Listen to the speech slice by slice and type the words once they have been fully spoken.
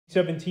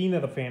17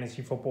 of the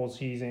fantasy football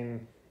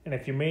season. And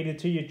if you made it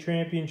to your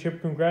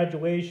championship,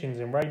 congratulations.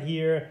 And right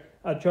here,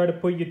 I'll try to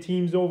put your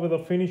teams over the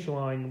finish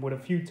line with a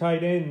few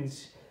tight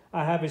ends.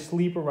 I have a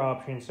sleeper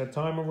option. So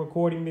time of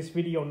recording this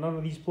video, none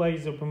of these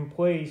players have been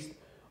placed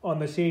on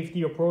the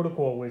safety or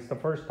protocol list. The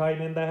first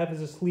tight end I have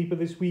as a sleeper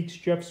this week's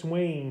Jeff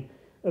Swain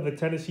of the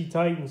Tennessee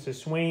Titans. So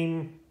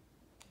Swain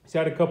has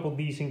had a couple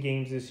decent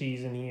games this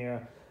season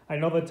here. I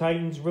know the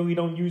Titans really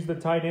don't use the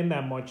tight end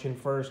that much in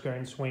Firkser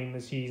and Swain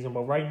this season,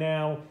 but right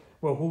now,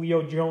 with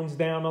Julio Jones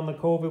down on the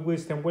COVID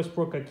list and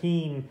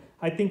Westbrook-Ikhine,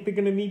 I think they're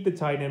going to need the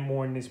tight end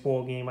more in this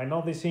ball game. I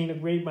know this ain't a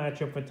great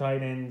matchup for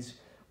tight ends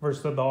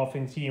versus the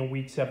Dolphins here in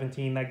Week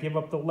 17. That give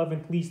up the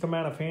 11th least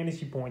amount of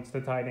fantasy points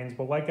to tight ends,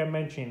 but like I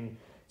mentioned,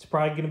 it's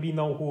probably going to be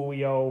no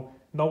Julio,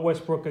 no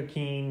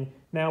Westbrook-Ikhine.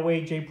 Now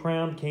A.J.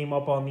 Brown came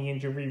up on the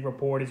injury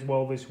report as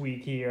well this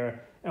week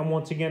here. And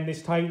once again,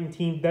 this Titan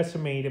team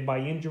decimated by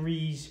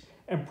injuries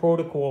and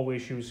protocol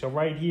issues. So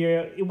right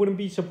here, it wouldn't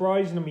be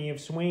surprising to me if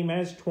Swain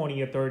has 20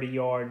 or 30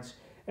 yards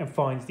and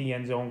finds the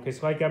end zone.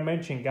 Because like I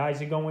mentioned,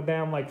 guys are going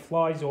down like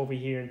flies over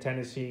here in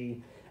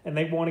Tennessee. And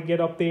they want to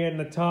get up there in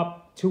the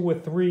top 2 or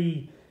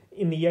 3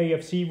 in the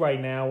AFC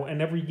right now.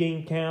 And every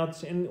game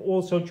counts. And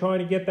also trying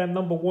to get that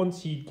number 1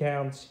 seed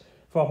counts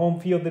for home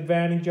field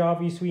advantage,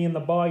 obviously, in the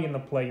bye in the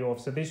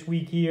playoffs. So this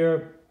week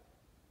here,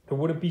 it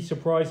wouldn't be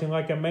surprising,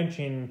 like I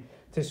mentioned,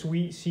 to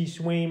see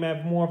Swain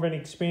have more of an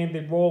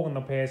expanded role in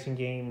the passing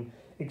game,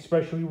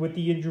 especially with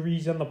the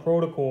injuries and the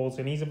protocols,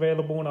 and he's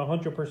available in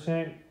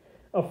 100%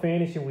 of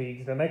fantasy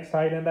leagues. The next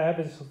tight end I have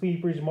as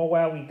sleepers, Mo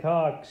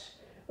Alie-Cox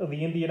of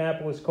the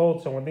Indianapolis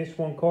Colts. So in this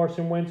one,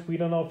 Carson Wentz, we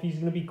don't know if he's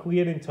going to be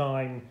cleared in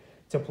time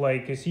to play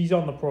because he's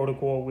on the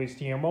protocol list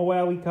here. Mo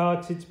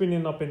Alie-Cox, it's been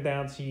an up and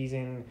down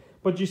season,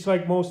 but just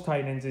like most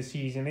tight ends this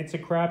season, it's a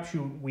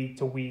crapshoot week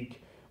to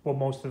week with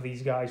most of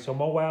these guys. So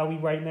Mo Alley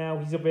right now,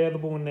 he's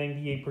available in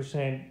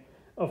 98%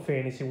 of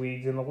fantasy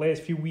leagues. In the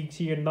last few weeks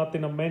here,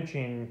 nothing to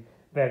mention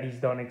that he's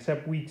done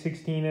except Week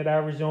 16 at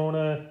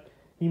Arizona.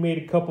 He made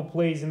a couple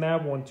plays in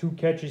that one, 2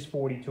 catches,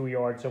 42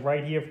 yards. So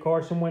right here, if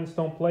Carson Wentz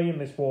don't play in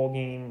this ball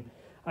game,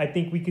 I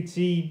think we could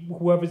see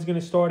whoever's going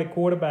to start at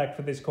quarterback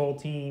for this Colt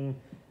team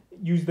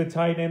use the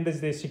tight end as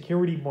their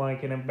security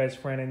blanket and best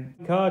friend.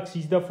 And Cox,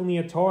 he's definitely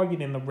a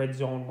target in the red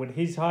zone with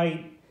his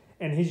height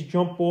and his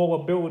jump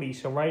ball ability.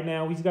 So right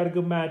now, he's got a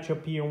good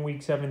matchup here in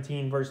Week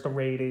 17 versus the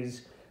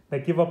Raiders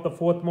that give up the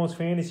 4th most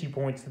fantasy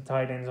points to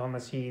tight ends on the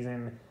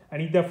season.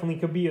 And he definitely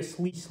could be a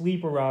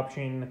sleeper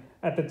option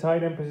at the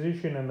tight end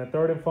position. And the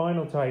third and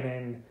final tight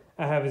end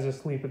I have as a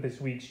sleeper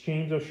this week,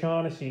 James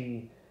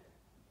O'Shaughnessy,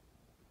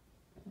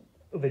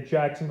 the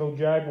Jacksonville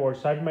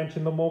Jaguars. I've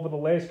mentioned them over the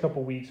last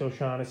couple weeks,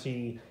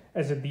 O'Shaughnessy,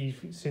 as a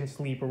decent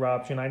sleeper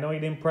option. I know he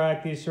didn't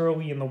practice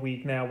early in the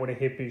week now with a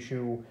hip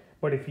issue,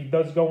 but if he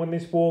does go in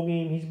this ball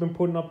game, he's been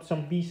putting up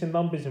some decent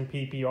numbers in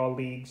PPR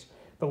leagues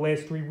the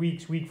last 3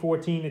 weeks. Week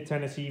 14 at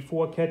Tennessee,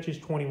 4 catches,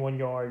 21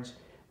 yards.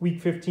 Week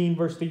 15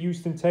 versus the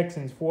Houston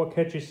Texans, 4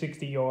 catches,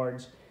 60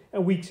 yards.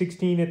 And Week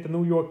 16 at the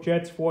New York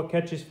Jets, 4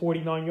 catches,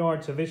 49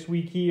 yards. So this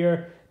week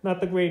here, not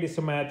the greatest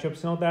of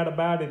matchups. No doubt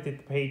about it, the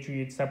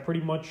Patriots that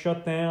pretty much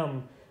shut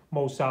down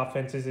most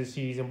offenses this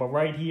season. But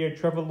right here,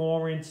 Trevor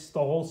Lawrence, the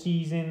whole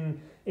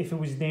season, if it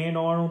was Dan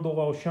Arnold or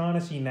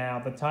O'Shaughnessy now,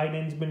 the tight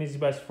end's been his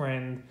best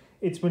friend.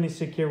 It's been his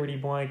security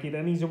blanket,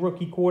 and he's a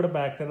rookie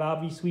quarterback that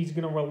obviously is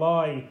going to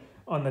rely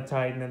on the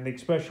tight end,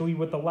 especially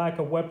with the lack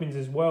of weapons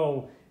as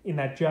well in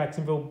that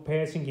Jacksonville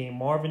passing game.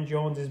 Marvin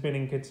Jones has been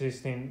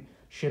inconsistent.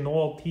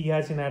 Shenault, he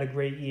hasn't had a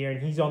great year,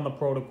 and he's on the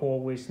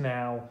protocol list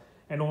now.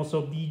 And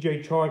also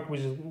DJ Chark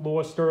was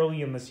lost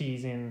early in the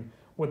season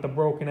with the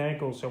broken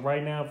ankle. So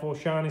right now, if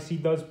O'Shaughnessy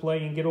does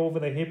play and get over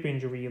the hip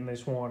injury in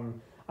this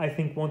one, I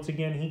think once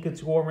again he could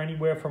score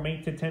anywhere from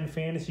 8 to 10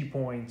 fantasy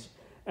points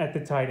at the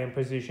tight end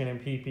position in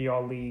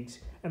PPR leagues,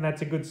 and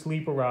that's a good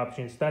sleeper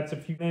option. So that's a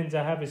few ends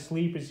I have as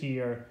sleepers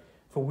here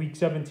for Week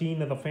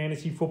 17 of the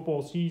fantasy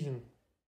football season.